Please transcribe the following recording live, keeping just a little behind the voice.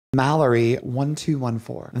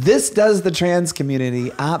Mallory1214. This does the trans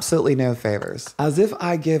community absolutely no favors. As if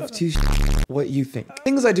I give two what you think.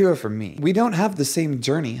 Things I do are for me. We don't have the same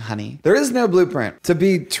journey, honey. There is no blueprint to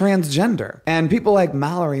be transgender. And people like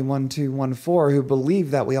Mallory1214 who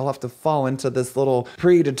believe that we all have to fall into this little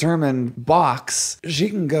predetermined box, she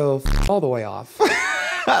can go all the way off.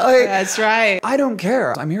 That's right. I don't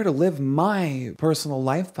care. I'm here to live my personal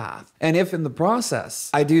life path. And if in the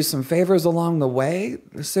process I do some favors along the way,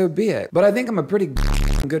 so be it. But I think I'm a pretty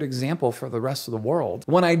good example for the rest of the world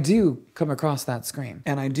when I do come across that screen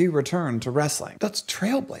and I do return to wrestling. That's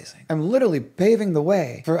trailblazing. I'm literally paving the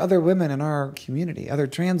way for other women in our community, other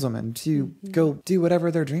trans women to go do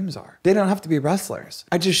whatever their dreams are. They don't have to be wrestlers.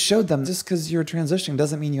 I just showed them just because you're transitioning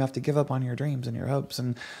doesn't mean you have to give up on your dreams and your hopes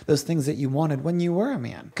and those things that you wanted when you were a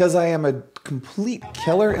man. Because I am a complete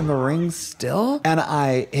killer in the ring still, and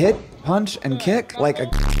I hit, punch, and kick like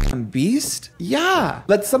a beast. Yeah,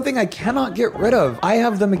 that's something I cannot get rid of. I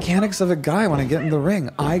have the mechanics of a guy when I get in the ring.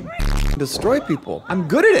 I destroy people. I'm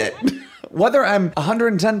good at it. Whether I'm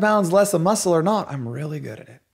 110 pounds less of muscle or not, I'm really good at it.